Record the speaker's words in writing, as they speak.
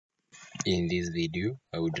In this video,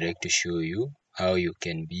 I would like to show you how you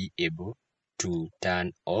can be able to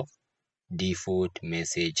turn off default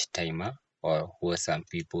message timer, or what some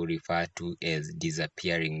people refer to as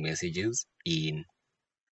disappearing messages in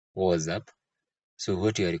WhatsApp. So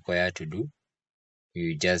what you are required to do,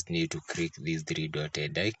 you just need to click this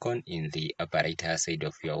three-dotted icon in the upper right hand side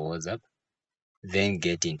of your WhatsApp, then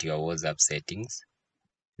get into your WhatsApp settings.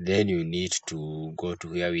 Then you need to go to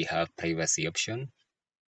where we have privacy option.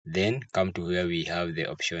 Then come to where we have the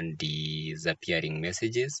option disappearing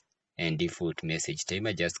messages and default message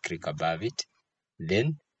timer. Just click above it.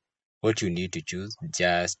 Then what you need to choose,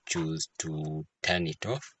 just choose to turn it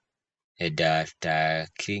off. And after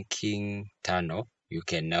clicking turn off, you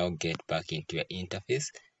can now get back into your interface,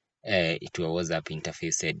 into your WhatsApp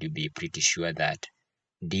interface, and you'll be pretty sure that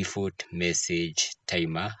default message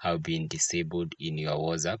timer have been disabled in your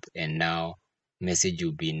WhatsApp, and now message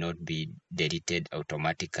will not be deleted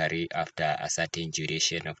automatically after a certain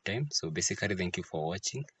duration of time. So basically, thank you for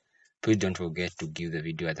watching. Please don't forget to give the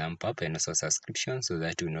video a thumb up and also subscription so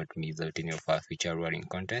that you will not miss out any of our future rolling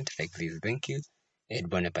content like this. Thank you and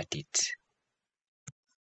bon appetit.